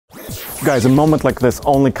Guys, a moment like this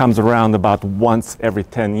only comes around about once every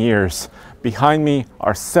 10 years. Behind me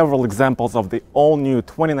are several examples of the all-new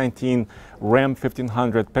 2019 Ram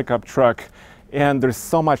 1500 pickup truck. And there's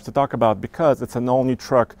so much to talk about because it's an all-new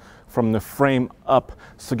truck from the frame up.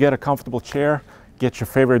 So get a comfortable chair, get your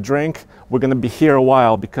favorite drink. We're gonna be here a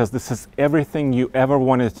while because this is everything you ever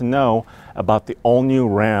wanted to know about the all-new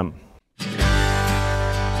Ram.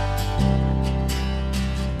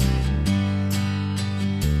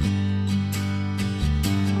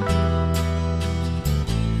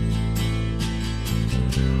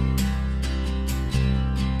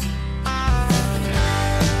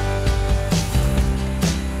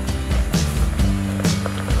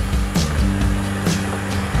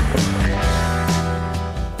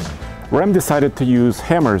 Ram decided to use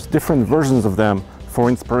hammers, different versions of them, for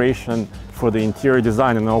inspiration for the interior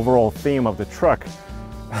design and overall theme of the truck.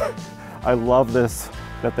 I love this,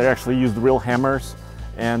 that they actually used real hammers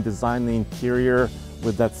and designed the interior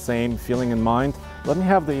with that same feeling in mind. Let me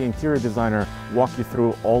have the interior designer walk you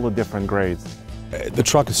through all the different grades. The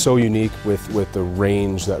truck is so unique with the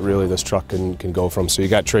range that really this truck can go from. So you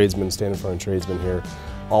got tradesmen, stand in front of tradesmen here,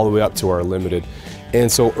 all the way up to our limited. And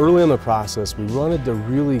so early in the process, we wanted to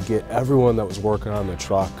really get everyone that was working on the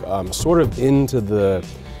truck sort of into the,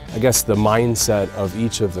 I guess, the mindset of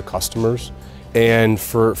each of the customers. And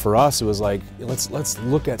for us, it was like, let's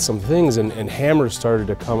look at some things, and hammers started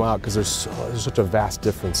to come out because there's such a vast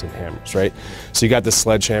difference in hammers, right? So you got the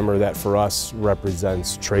sledgehammer that for us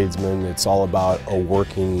represents tradesmen. It's all about a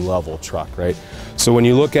working level truck, right? So when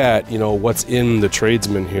you look at, what's in the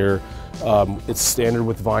tradesman here, it's standard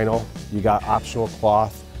with vinyl. You got optional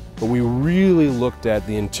cloth, but we really looked at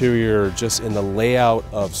the interior just in the layout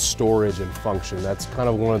of storage and function. That's kind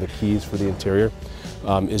of one of the keys for the interior,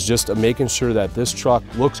 is just making sure that this truck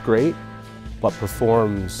looks great, but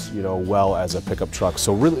performs, well as a pickup truck.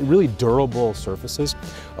 So really durable surfaces.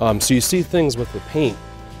 So you see things with the paint.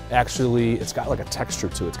 Actually, it's got like a texture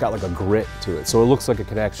to it. It's got like a grit to it. So it looks like it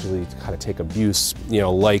can actually kind of take abuse,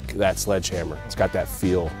 like that sledgehammer. It's got that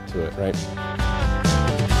feel to it, right?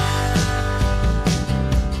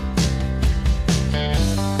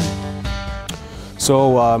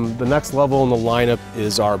 So the next level in the lineup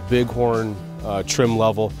is our Bighorn trim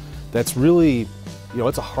level. That's really,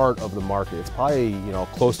 it's a heart of the market. It's probably,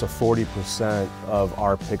 close to 40% of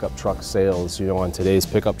our pickup truck sales, on today's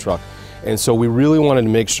pickup truck. And so we really wanted to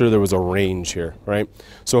make sure there was a range here, right?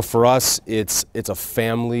 So for us, it's a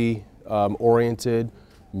family oriented,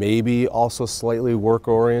 maybe also slightly work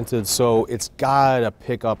oriented. So it's got to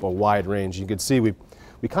pick up a wide range. You can see we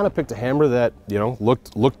kind of picked a hammer that,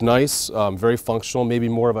 looked nice, very functional, maybe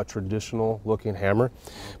more of a traditional looking hammer.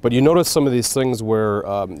 But you notice some of these things where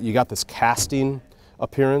you got this casting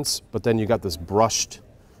appearance, but then you got this brushed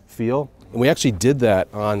feel. And we actually did that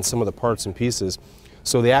on some of the parts and pieces.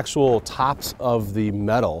 So the actual tops of the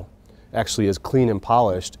metal actually is clean and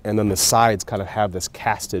polished, and then the sides kind of have this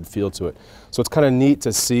casted feel to it. So it's kind of neat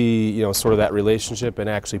to see, sort of that relationship and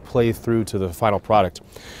actually play through to the final product.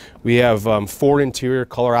 We have 4 interior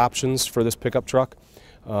color options for this pickup truck.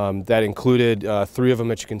 That included 3 of them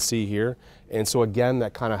that you can see here. And so again,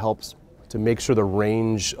 that kind of helps to make sure the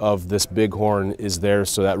range of this Bighorn is there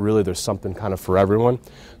so that really there's something kind of for everyone.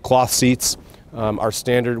 Cloth seats. Our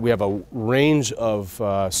standard, we have a range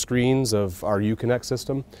of screens of our Uconnect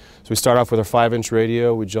system. So we start off with our 5-inch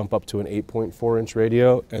radio, we jump up to an 8.4-inch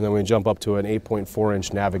radio, and then we jump up to an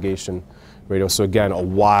 8.4-inch navigation radio. So again, a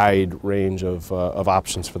wide range of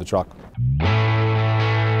options for the truck.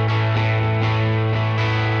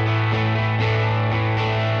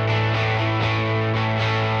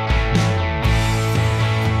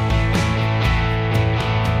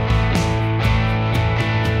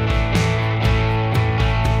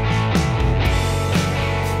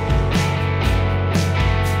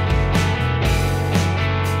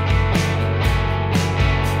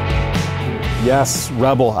 Yes,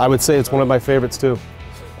 Rebel. I would say it's one of my favorites too.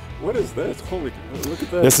 What is this? Holy, look at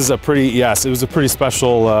that. This is a it was a pretty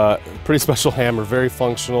special hammer, very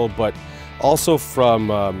functional, but also from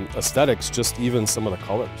aesthetics, just even some of the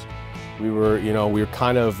colors. We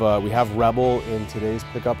have Rebel in today's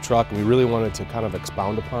pickup truck, and we really wanted to kind of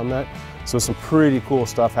expound upon that. So some pretty cool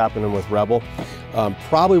stuff happening with Rebel.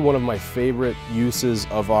 Probably one of my favorite uses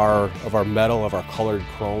of our metal, of our colored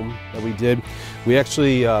chrome that we did. We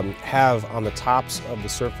actually have on the tops of the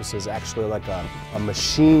surfaces actually like a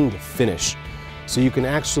machined finish. So you can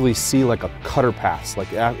actually see like a cutter pass,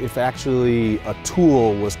 like if actually a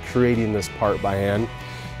tool was creating this part by hand.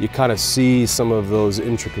 You kind of see some of those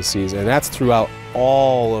intricacies, and that's throughout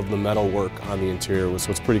all of the metal work on the interior, so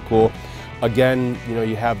it's pretty cool. Again, you know,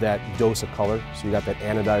 you have that dose of color, so you got that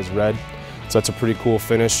anodized red. So that's a pretty cool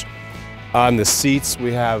finish. On the seats,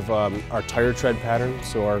 we have our tire tread pattern,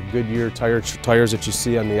 so our Goodyear tires that you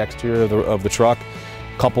see on the exterior of the truck,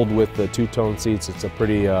 coupled with the two-tone seats. It's a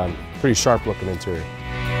pretty sharp looking interior.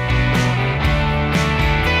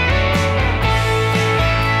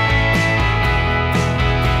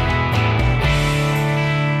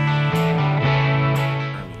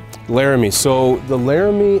 Laramie. So the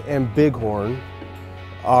Laramie and Bighorn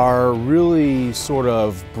are really sort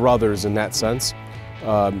of brothers in that sense.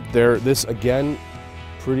 This again,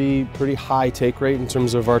 pretty high take rate in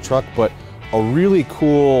terms of our truck, but a really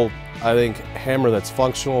cool, I think, hammer that's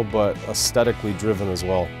functional but aesthetically driven as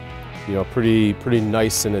well. You know, pretty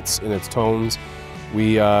nice in its tones.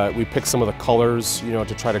 We picked some of the colors, you know,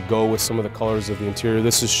 to try to go with some of the colors of the interior.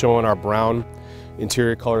 This is showing our brown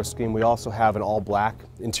interior color scheme. We also have an all black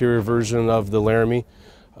interior version of the Laramie.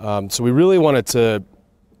 So we really wanted to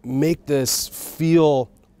make this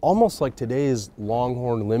feel almost like today's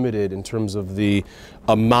Longhorn Limited in terms of the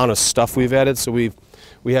amount of stuff we've added. So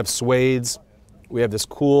we have suedes, we have this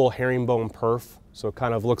cool herringbone perf, so it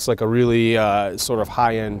kind of looks like a really sort of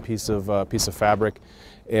high-end piece of fabric.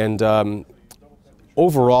 And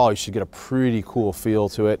overall, you should get a pretty cool feel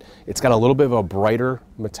to it. It's got a little bit of a brighter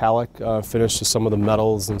metallic finish to some of the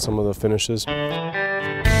metals and some of the finishes.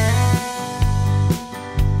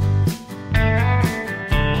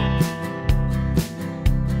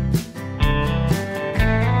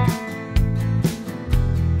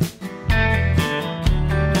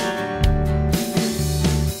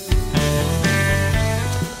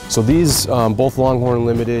 So these, both Longhorn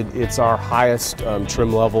Limited, it's our highest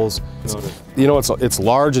trim levels. You know, it's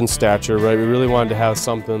large in stature, right? We really wanted to have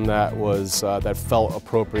something that was that felt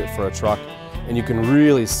appropriate for a truck, and you can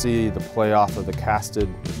really see the play off of the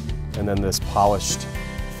casted and then this polished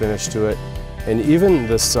finish to it. And even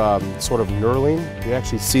this sort of knurling, you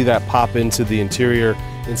actually see that pop into the interior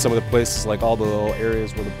in some of the places, like all the little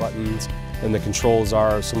areas where the buttons and the controls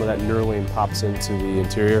are. Some of that knurling pops into the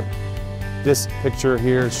interior. This picture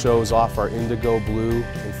here shows off our indigo blue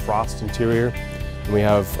and frost interior. And we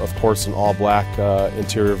have, of course, an all black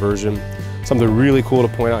interior version. Something really cool to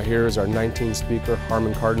point out here is our 19-speaker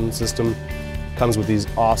Harman Kardon system. Comes with these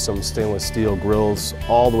awesome stainless steel grills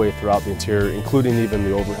all the way throughout the interior, including even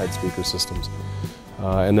the overhead speaker systems.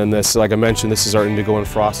 And then this, like I mentioned, this is our indigo and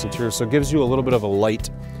frost interior, so it gives you a little bit of a light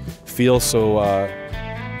feel. So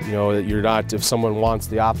you know, that you're not, if someone wants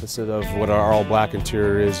the opposite of what our all black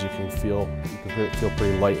interior is, you can feel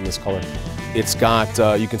pretty light in this color. It's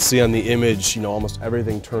got, you can see on the image, you know, almost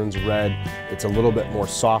everything turns red. It's a little bit more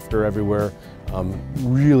softer everywhere.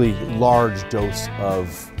 Really large dose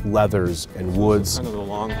of leathers and woods. Kind of the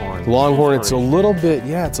Longhorn. Longhorn, it's a little bit,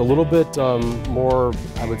 yeah, it's a little bit more,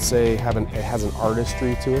 I would say, it has an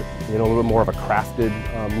artistry to it. You know, a little bit more of a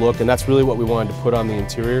crafted look, and that's really what we wanted to put on the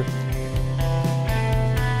interior.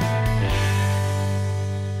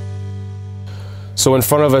 So in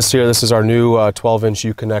front of us here, this is our new 12-inch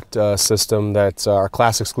Uconnect system. That's our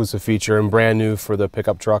class exclusive feature and brand new for the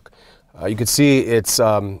pickup truck. You can see it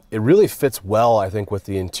really fits well, I think, with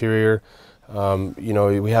the interior. You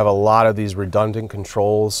know, we have a lot of these redundant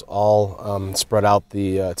controls all spread out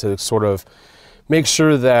to sort of make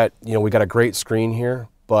sure that, you know, we got a great screen here,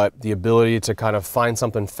 but the ability to kind of find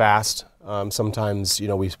something fast. Sometimes, you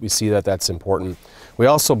know, we see that that's important. We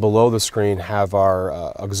also, below the screen, have our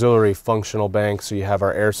auxiliary functional bank. So you have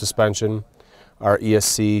our air suspension, our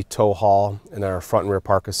ESC tow haul, and our front and rear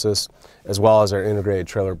park assist, as well as our integrated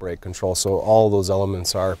trailer brake control. So all of those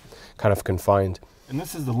elements are kind of confined. And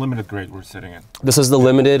this is the limited grade we're sitting in. This is the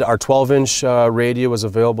limited. Our 12-inch radio is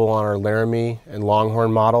available on our Laramie and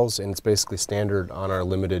Longhorn models, and it's basically standard on our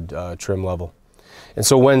limited trim level. And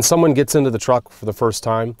so when someone gets into the truck for the first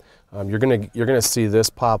time, you're gonna see this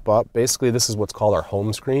pop up. Basically, this is what's called our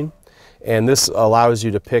home screen, and this allows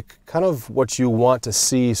you to pick kind of what you want to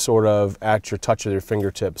see sort of at your touch of your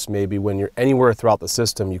fingertips. Maybe when you're anywhere throughout the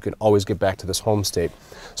system, you can always get back to this home state.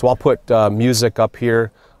 So I'll put music up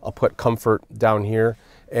here, I'll put comfort down here,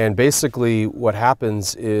 and basically what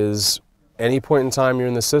happens is any point in time you're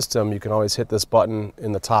in the system, you can always hit this button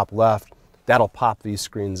in the top left. That'll pop these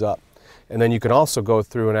screens up. And then you can also go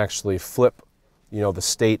through and actually flip, you know, the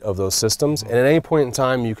state of those systems. And at any point in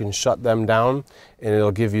time, you can shut them down, and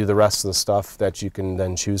it'll give you the rest of the stuff that you can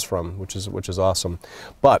then choose from, which is awesome.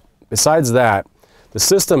 But besides that, the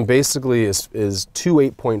system basically is two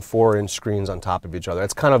 8.4-inch screens on top of each other.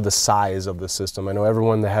 That's kind of the size of the system. I know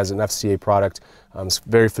everyone that has an FCA product is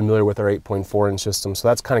very familiar with our 8.4-inch system, so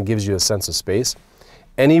that kind of gives you a sense of space.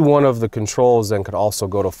 Any one of the controls then could also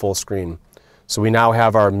go to full screen. So we now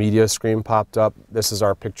have our media screen popped up. This is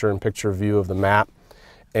our picture-in-picture view of the map,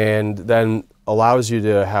 and then allows you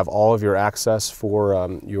to have all of your access for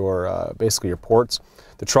basically your ports.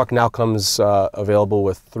 The truck now comes available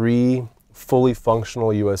with 3 fully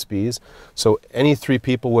functional USBs, so any 3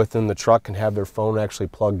 people within the truck can have their phone actually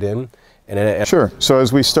plugged in. Sure. So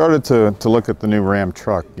as we started to look at the new Ram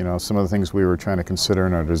truck, you know, some of the things we were trying to consider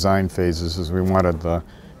in our design phases is we wanted to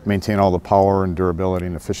maintain all the power and durability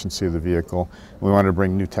and efficiency of the vehicle. We wanted to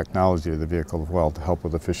bring new technology to the vehicle as well to help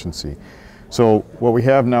with efficiency. So what we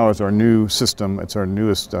have now is our new system. It's our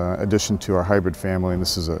newest addition to our hybrid family, and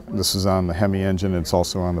this is on the Hemi engine. It's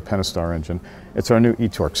also on the Pentastar engine. It's our new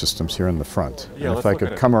eTorque systems here in the front. Yeah, and if I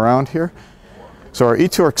could come around here. So our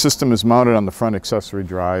eTorque system is mounted on the front accessory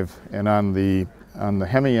drive, and on the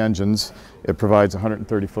Hemi engines, it provides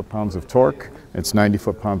 130 foot-pounds of torque. It's 90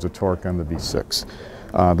 foot-pounds of torque on the V6.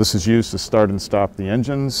 This is used to start and stop the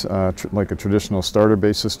engines like a traditional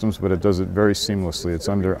starter-based systems, but it does it very seamlessly. It's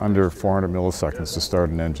under 400 milliseconds to start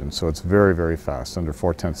an engine, so it's very, very fast, under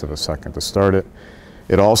 0.4 of a second to start it.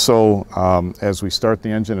 It also, as we start the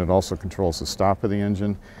engine, it also controls the stop of the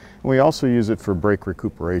engine. And we also use it for brake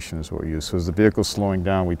recuperation is what we use. So as the vehicle's slowing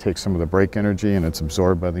down, we take some of the brake energy and it's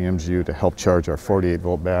absorbed by the MGU to help charge our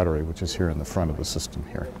 48-volt battery, which is here in the front of the system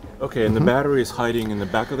here. Okay, and the battery is hiding in the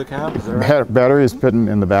back of the cab, is that right? Battery is hidden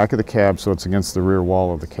in the back of the cab, so it's against the rear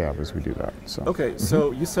wall of the cab as we do that. So. Okay,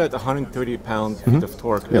 so you said 130 pound-feet of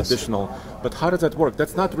torque additional, but how does that work?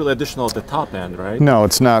 That's not really additional at the top end, right? No,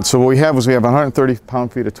 it's not. So what we have is we have 130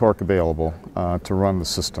 pound-feet of torque available to run the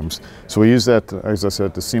systems. So we use that, as I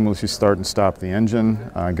said, to seamlessly start and stop the engine.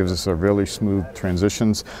 Gives us a really smooth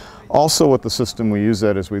transitions. Also with the system, we use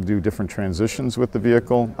that as we do different transitions with the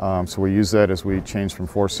vehicle. So we use that as we change from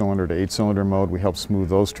 4-cylinder to 8-cylinder mode. We help smooth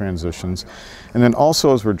those transitions. And then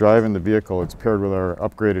also as we're driving the vehicle, it's paired with our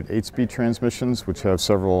upgraded 8-speed transmissions, which have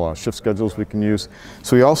several shift schedules we can use.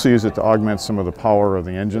 So we also use it to augment some of the power of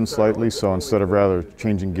the engine slightly. So instead of rather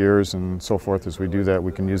changing gears and so forth as we do that,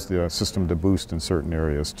 we can use the system to boost in certain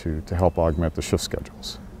areas to help augment the shift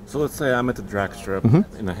schedules. So let's say I'm at the drag strip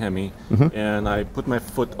in a Hemi, and I put my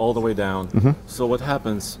foot all the way down. So what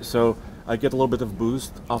happens? So I get a little bit of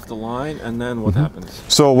boost off the line, and then what happens?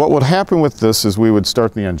 So what would happen with this is we would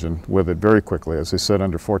start the engine with it very quickly. As I said,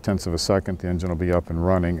 under 0.4 of a second, the engine will be up and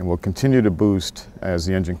running, and we'll continue to boost as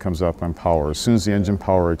the engine comes up on power. As soon as the engine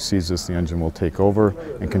power exceeds this, the engine will take over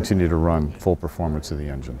and continue to run full performance of the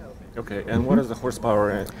engine. Okay, and what is the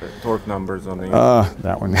horsepower and torque numbers on the engine?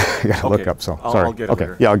 That one, you gotta look up, so sorry. I'll get it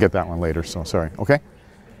later. Yeah, I'll get that one later, so sorry. Okay?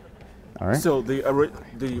 All right. So the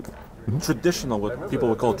traditional, what people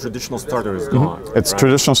would call traditional starter is gone. Its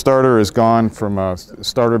traditional starter is gone from a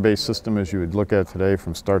starter-based system as you would look at today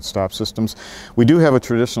from start-stop systems. We do have a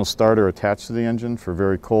traditional starter attached to the engine for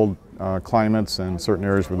very cold climates and certain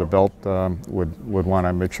areas where the belt would want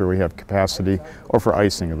to make sure we have capacity, or for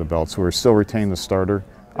icing of the belt. So we still retain the starter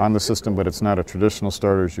on the system, but it's not a traditional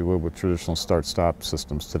starter as you would with traditional start-stop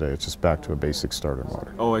systems today. It's just back to a basic starter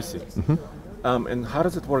motor. Oh, I see. And how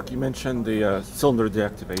does it work? You mentioned the cylinder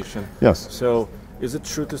deactivation. Yes. So is it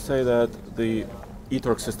true to say that the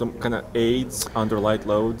eTorque system kind of aids under light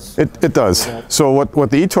loads? It does. So what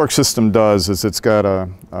the eTorque system does is it's got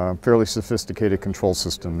a fairly sophisticated control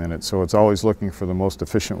system in it. So it's always looking for the most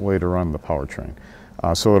efficient way to run the powertrain.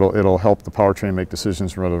 So it'll help the powertrain make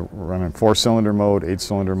decisions whether run in 4-cylinder mode,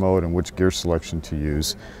 8-cylinder mode, and which gear selection to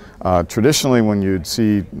use. Traditionally, when you'd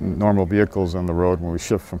see normal vehicles on the road, when we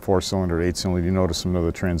shift from 4-cylinder to 8-cylinder, you notice some of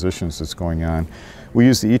the transitions that's going on. We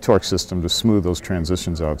use the eTorque system to smooth those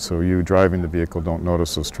transitions out, so you driving the vehicle don't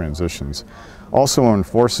notice those transitions. Also in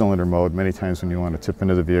 4-cylinder mode, many times when you want to tip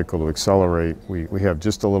into the vehicle to accelerate, we have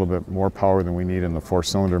just a little bit more power than we need in the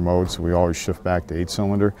 4-cylinder mode, so we always shift back to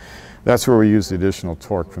 8-cylinder. That's where we use the additional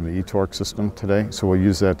torque from the eTorque system today, so we'll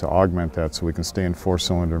use that to augment that so we can stay in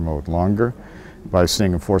 4-cylinder mode longer. By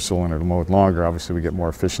staying in 4-cylinder mode longer, obviously we get more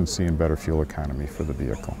efficiency and better fuel economy for the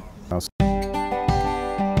vehicle.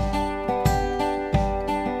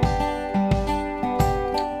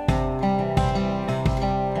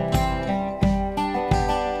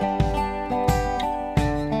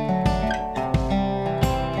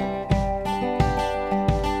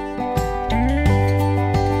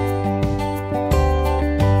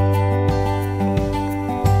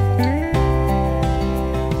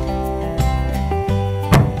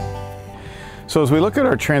 So as we look at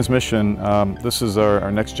our transmission, this is our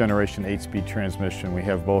next generation 8-speed transmission. We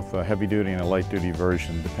have both a heavy duty and a light duty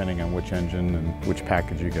version depending on which engine and which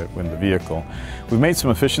package you get in the vehicle. We've made some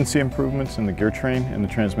efficiency improvements in the gear train and the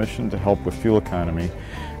transmission to help with fuel economy.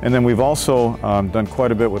 And then we've also done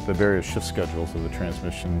quite a bit with the various shift schedules of the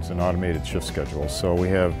transmissions and automated shift schedules. So we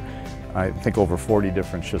have, I think, over 40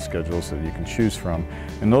 different shift schedules that you can choose from,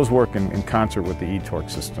 and those work in concert with the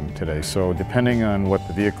eTorque system today. So depending on what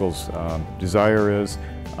the vehicle's desire is,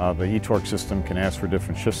 the eTorque system can ask for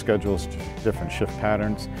different shift schedules, different shift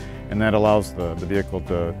patterns, and that allows the vehicle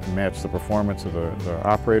to match the performance of the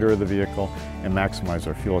operator of the vehicle and maximize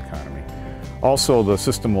our fuel economy. Also, the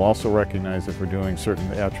system will also recognize if we're doing certain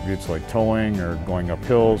attributes like towing or going up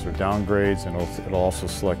hills or downgrades, and it'll also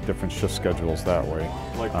select different shift schedules that way.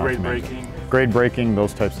 Like grade braking? Grade braking,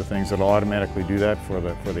 those types of things. It'll automatically do that for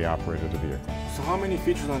the operator of the vehicle. So how many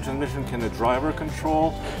features on the transmission can the driver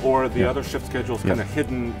control, or the other shift schedules kind of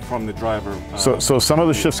hidden from the driver? So some of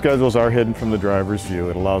the shift schedules are hidden from the driver's view.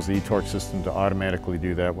 It allows the eTorque system to automatically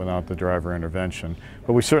do that without the driver intervention.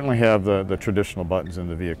 But we certainly have the traditional buttons in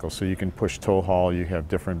the vehicle, so you can push tow haul. You have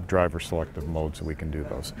different driver selective modes that we can do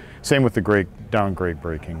those. Same with the downgrade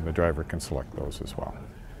braking. The driver can select those as well.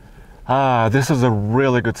 This is a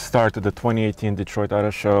really good start to the 2018 Detroit Auto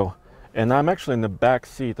Show. And I'm actually in the back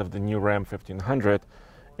seat of the new Ram 1500.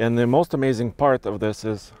 And the most amazing part of this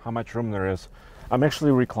is how much room there is. I'm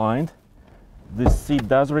actually reclined. This seat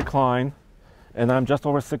does recline, and I'm just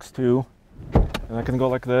over 6'2", and I can go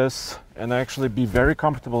like this and actually be very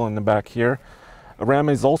comfortable in the back here. Ram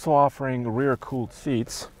is also offering rear cooled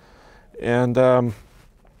seats, and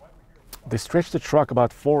they stretched the truck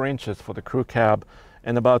about 4 inches for the crew cab,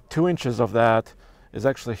 and about 2 inches of that is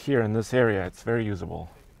actually here in this area. It's very usable.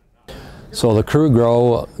 So the crew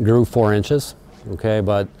grew 4 inches, okay,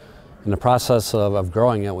 but in the process of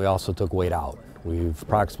growing it, we also took weight out. We've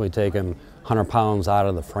approximately taken 100 pounds out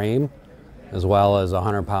of the frame, as well as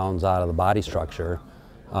 100 pounds out of the body structure.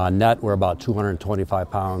 Net, we're about 225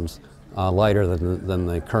 pounds lighter than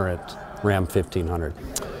the current Ram 1500.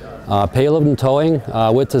 Payload and towing,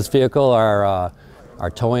 with this vehicle, our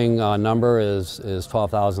towing number is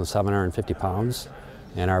 12,750 pounds.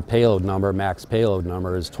 And our payload number, max payload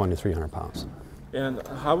number, is 2,300 pounds. And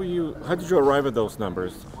how did you arrive at those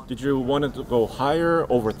numbers? Did you want it to go higher,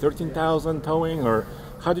 over 13,000 towing, or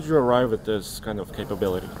how did you arrive at this kind of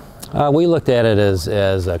capability? We looked at it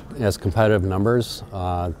as competitive numbers.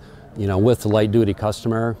 You know, with the light duty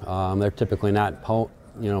customer, they're typically not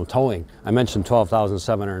towing. I mentioned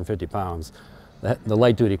 12,750 pounds. The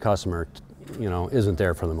light duty customer, isn't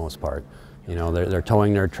there for the most part. They're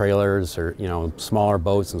towing their trailers or, smaller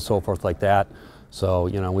boats and so forth like that. So,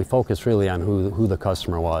 we focused really on who the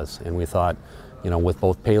customer was. And we thought, with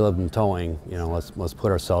both payload and towing, let's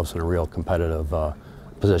put ourselves in a real competitive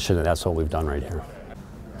position, and that's what we've done right here.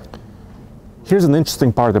 Here's an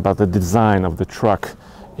interesting part about the design of the truck.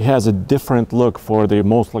 It has a different look for the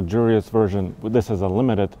most luxurious version. This is a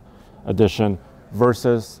limited edition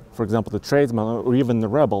versus, for example, the Tradesman or even the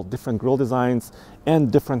Rebel, different grille designs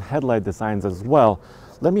and different headlight designs as well.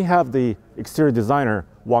 Let me have the exterior designer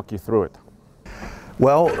walk you through it.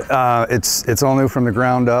 Well, it's all new from the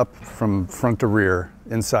ground up, from front to rear,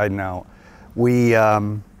 inside and out.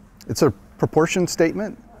 It's a proportion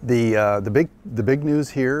statement. The big news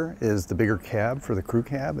here is the bigger cab for the crew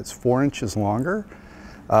cab. It's 4 inches longer,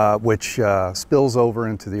 which spills over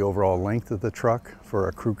into the overall length of the truck for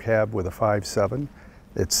a crew cab with a 5.7.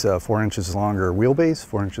 It's 4 inches longer wheelbase,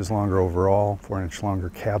 4 inches longer overall, 4 inch longer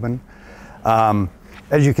cabin.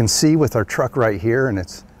 As you can see with our truck right here, and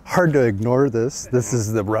it's hard to ignore this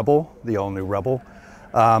is the Rebel, the all-new Rebel.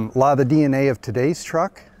 A lot of the DNA of today's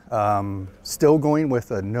truck, still going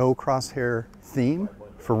with a no crosshair theme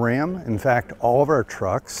for Ram. In fact, all of our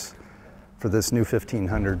trucks for this new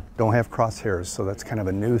 1500 don't have crosshairs, so that's kind of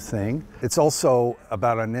a new thing. It's also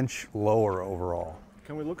about an inch lower overall.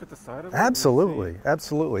 Can we look at the side of it? Absolutely,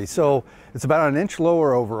 absolutely. So it's about an inch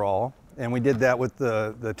lower overall, and we did that with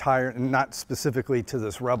the tire, not specifically to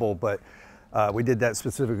this Rebel, but we did that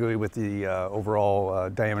specifically with the overall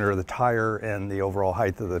diameter of the tire and the overall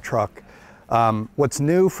height of the truck. What's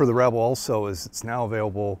new for the Rebel also is it's now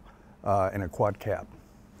available in a quad cab.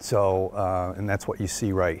 So, and that's what you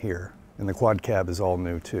see right here. And the quad cab is all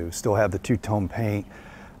new too. Still have the two-tone paint,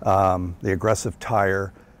 the aggressive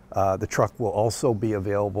tire. The truck will also be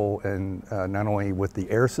available in not only with the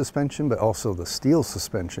air suspension, but also the steel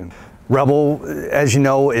suspension. Rebel, as you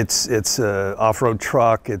know, it's an off-road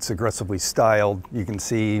truck. It's aggressively styled. You can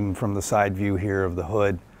see from the side view here of the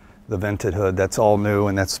hood, the vented hood, that's all new,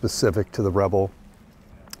 and that's specific to the Rebel.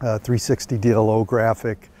 360 DLO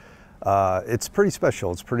graphic. It's pretty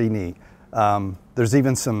special, it's pretty neat. There's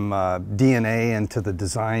even some DNA into the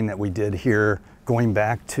design that we did here, going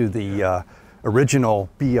back to the original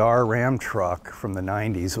BR Ram truck from the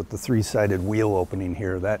 90s with the three-sided wheel opening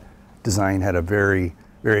here. That design had a very,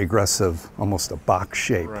 very aggressive, almost a box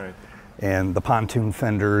shape. Right. And the pontoon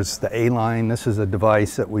fenders, the A-line, this is a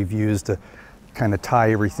device that we've used to kind of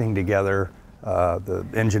tie everything together. The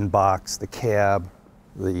engine box, the cab,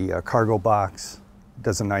 the cargo box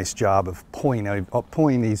does a nice job of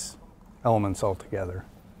pulling these elements all together.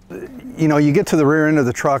 You know, you get to the rear end of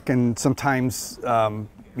the truck and sometimes,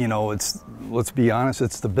 you know, let's be honest,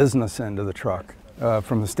 it's the business end of the truck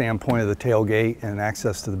from the standpoint of the tailgate and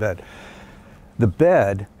access to the bed. The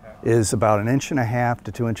bed is about 1.5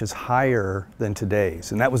 to 2 inches higher than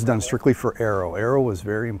today's, and that was done strictly for aero. Aero was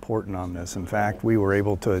very important on this. In fact, we were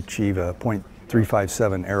able to achieve a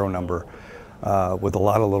 .357 aero number with a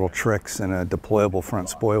lot of little tricks and a deployable front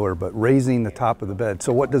spoiler, but raising the top of the bed.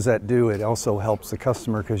 So what does that do? It also helps the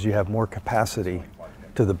customer because you have more capacity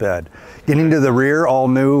to the bed. Getting to the rear, all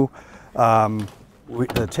new. The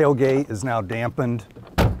tailgate is now dampened,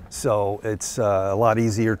 so it's a lot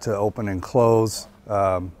easier to open and close.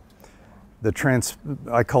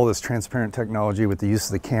 I call this transparent technology with the use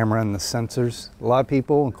of the camera and the sensors. A lot of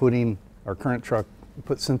people, including our current truck,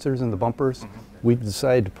 put sensors in the bumpers. We've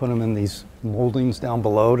decided to put them in these moldings down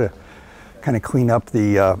below to kind of clean up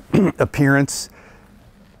the appearance.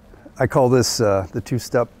 I call this the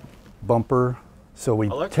two-step bumper. So we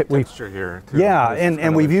texture here too. Yeah,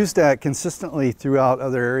 and we've used that consistently throughout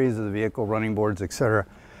other areas of the vehicle, running boards, etc.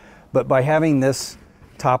 But by having this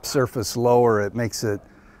top surface lower, it makes it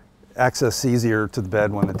access easier to the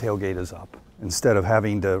bed when the tailgate is up, instead of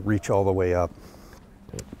having to reach all the way up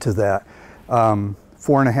to that.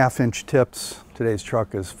 4.5-inch tips. Today's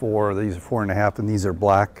truck is 4. These are 4.5, and these are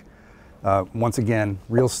black. Once again,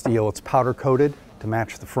 real steel. It's powder coated to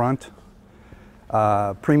match the front.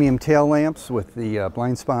 Premium tail lamps with the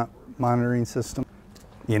blind spot monitoring system.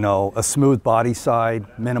 You know, a smooth body side,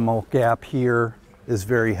 minimal gap here is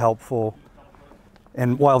very helpful.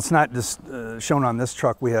 And while it's not just shown on this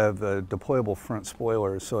truck, we have deployable front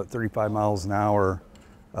spoilers. So at 35 miles an hour,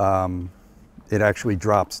 it actually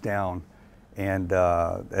drops down. And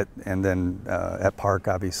then at park,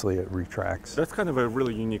 obviously, it retracts. That's kind of a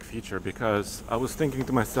really unique feature, because I was thinking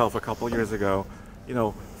to myself a couple years ago, you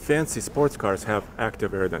know, fancy sports cars have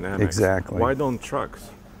active aerodynamics. Exactly. Why don't trucks?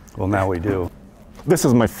 Well, now we do. This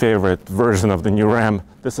is my favorite version of the new Ram.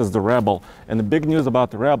 This is the Rebel. And the big news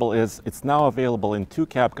about the Rebel is it's now available in 2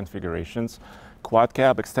 cab configurations: quad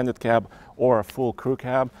cab, extended cab, or a full crew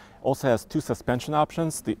cab. Also has 2 suspension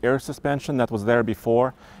options: the air suspension that was there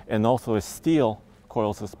before, and also a steel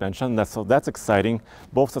coil suspension. So that's exciting.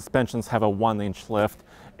 Both suspensions have a 1-inch lift,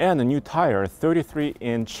 and a new tire, a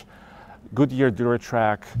 33-inch Goodyear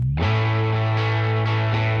Duratrack.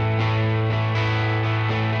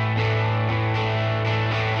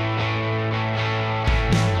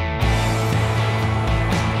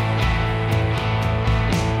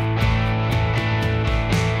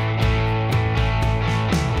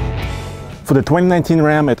 For the 2019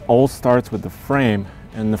 Ram, it all starts with the frame,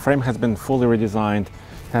 and the frame has been fully redesigned.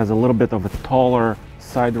 It has a little bit of a taller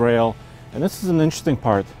side rail, and this is an interesting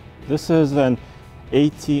part. This is an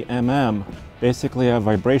ATMM, basically a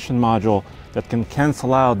vibration module that can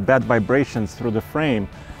cancel out bad vibrations through the frame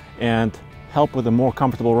and help with a more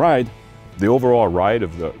comfortable ride. The overall ride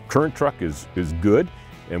of the current truck is good,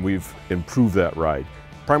 and we've improved that ride.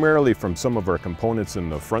 Primarily from some of our components in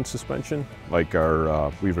the front suspension, like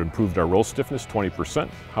we've improved our roll stiffness 20%.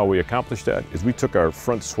 How we accomplished that is we took our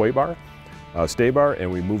front stay bar, and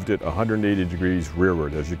we moved it 180 degrees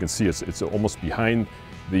rearward. As you can see, it's almost behind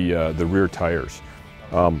the rear tires.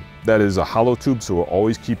 That is a hollow tube, so we're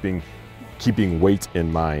always keeping weight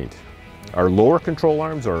in mind. Our lower control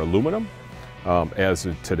arms are aluminum, as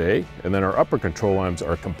of today, and then our upper control arms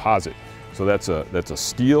are composite. So that's a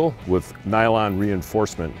steel with nylon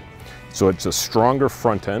reinforcement. So it's a stronger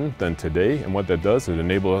front end than today, and what that does, it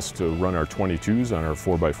enables us to run our 22s on our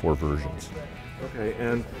 4x4 versions. Okay,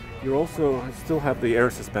 and you also still have the air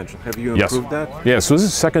suspension. Have you improved that? Yeah, so this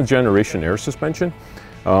is 2nd generation air suspension.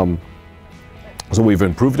 So we've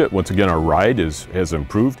improved it. Once again, our ride has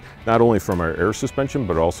improved, not only from our air suspension,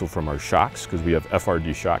 but also from our shocks, because we have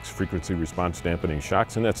FRD shocks, frequency response dampening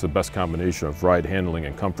shocks, and that's the best combination of ride handling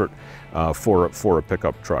and comfort for a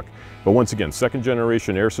pickup truck. But once again, 2nd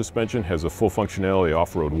generation air suspension has a full functionality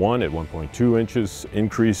off-road 1 at 1.2 inches,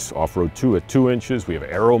 increase off-road 2 at 2 inches. We have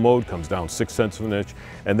aero mode, comes down 0.6 of an inch,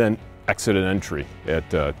 and then exit and entry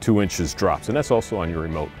at 2 inches drops. And that's also on your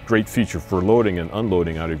remote. Great feature for loading and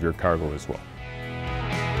unloading out of your cargo as well.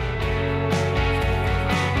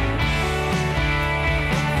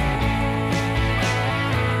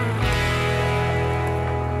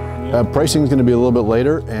 Pricing is going to be a little bit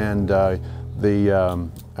later, and the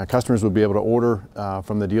customers will be able to order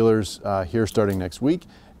from the dealers here starting next week,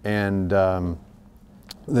 and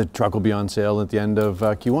the truck will be on sale at the end of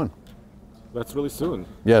Q1. That's really soon.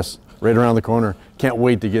 Yes, right around the corner. Can't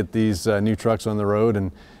wait to get these new trucks on the road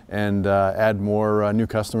and add more new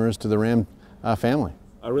customers to the Ram family.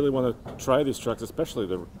 I really want to try these trucks, especially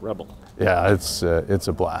the Rebel. Yeah, it's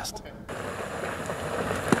a blast.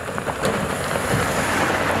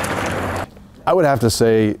 I would have to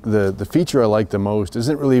say the feature I like the most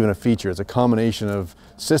isn't really even a feature. It's a combination of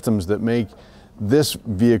systems that make this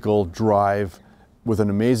vehicle drive with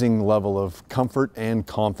an amazing level of comfort and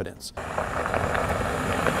confidence.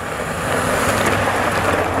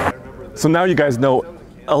 So now you guys know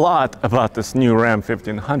a lot about this new Ram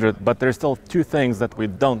 1500, but there's still two things that we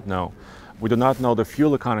don't know. We do not know the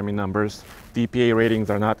fuel economy numbers. The EPA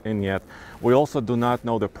ratings are not in yet. We also do not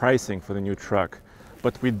know the pricing for the new truck.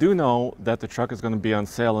 But we do know that the truck is going to be on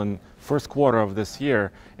sale in first quarter of this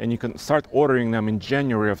year, and you can start ordering them in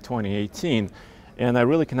January of 2018. And I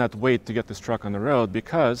really cannot wait to get this truck on the road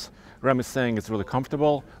because Ram is saying it's really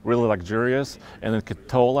comfortable, really luxurious, and it could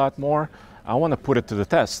tow a lot more. I want to put it to the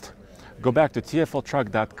test. Go back to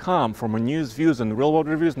tfltruck.com for more news, views, and real-world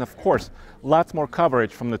reviews, and of course, lots more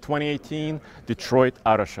coverage from the 2018 Detroit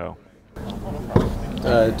Auto Show. Do you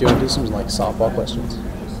want to do some like softball questions?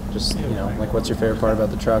 Just, you know, like what's your favorite part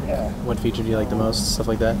about the truck? What feature do you like the most? Stuff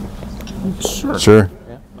like that? Sure. Sure.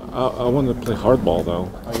 Yeah. I want to play hardball,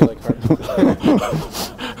 though. Oh, you like hardball?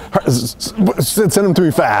 Send them to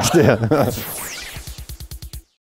me fast. Yeah.